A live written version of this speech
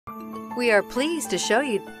We are pleased to show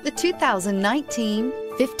you the 2019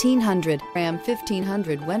 1500. Ram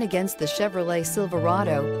 1500 went against the Chevrolet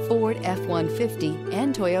Silverado, Ford F-150,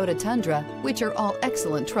 and Toyota Tundra, which are all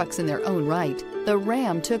excellent trucks in their own right. The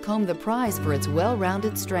Ram took home the prize for its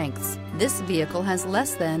well-rounded strengths. This vehicle has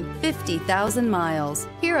less than 50,000 miles.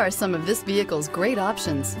 Here are some of this vehicle's great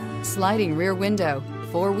options: sliding rear window,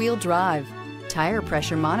 four-wheel drive, tire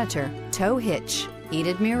pressure monitor, tow hitch,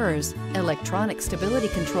 heated mirrors, electronic stability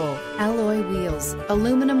control, alloy wheels,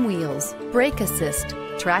 aluminum wheels, brake assist,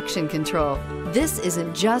 traction control. This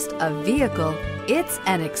isn't just a vehicle, it's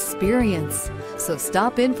an experience. So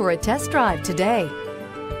stop in for a test drive today.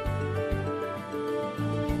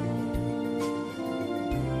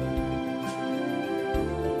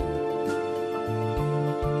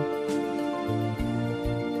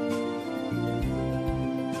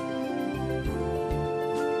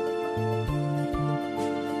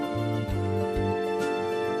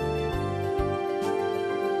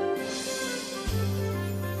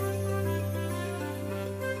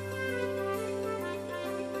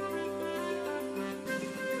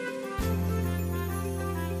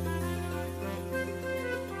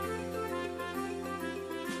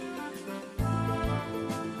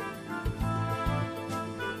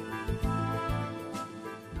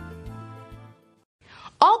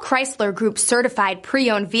 All Chrysler Group certified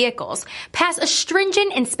pre-owned vehicles pass a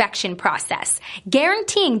stringent inspection process,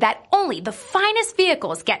 guaranteeing that only the finest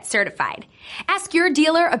vehicles get certified. Ask your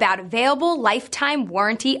dealer about available lifetime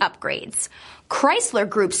warranty upgrades. Chrysler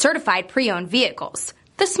Group certified pre-owned vehicles,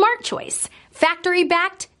 the smart choice, factory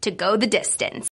backed to go the distance.